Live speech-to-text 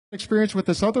experience with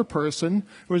this other person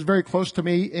who was very close to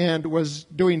me and was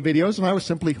doing videos, and I was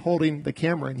simply holding the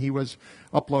camera, and he was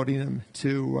uploading them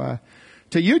to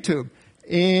YouTube.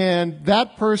 And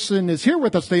that person is here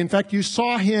with us today. In fact, you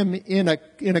saw him in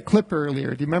a clip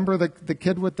earlier. Do you remember the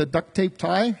kid with the duct tape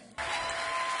tie?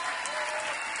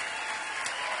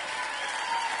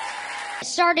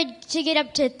 Started to get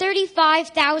up to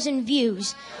 35,000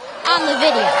 views on the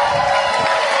video.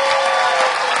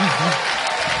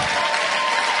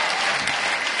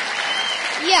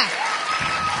 Yeah.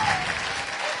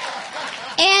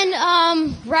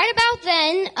 And right about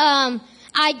then,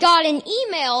 I got an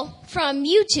email from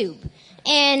YouTube,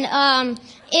 and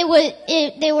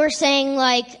they were saying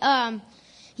like,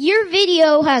 your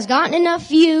video has gotten enough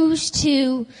views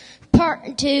to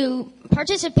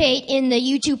participate in the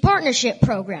YouTube partnership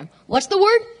program. What's the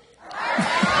word?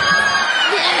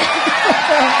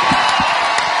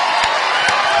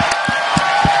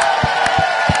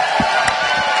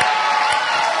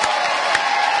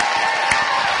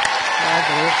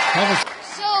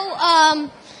 So,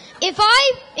 if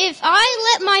I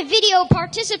let my video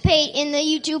participate in the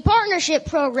YouTube partnership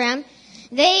program,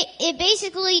 it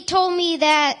basically told me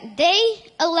that I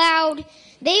allowed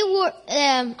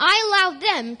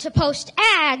them to post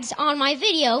ads on my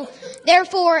video.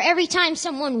 Therefore, every time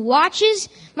someone watches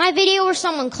my video or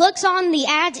someone clicks on the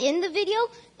ads in the video,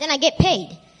 then I get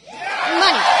paid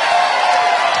money.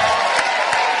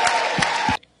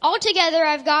 Altogether,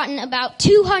 I've gotten about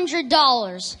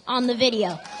 $200 on the video.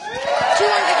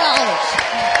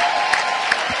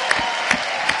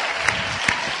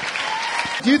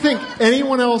 $200. Do you think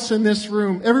anyone else in this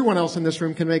room, everyone else in this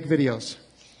room can make videos?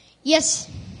 Yes,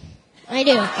 I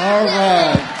do. All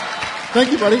right.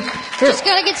 Thank you, buddy. Here. Just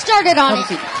gotta get started on it. Have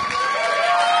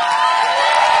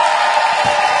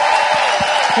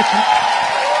a seat.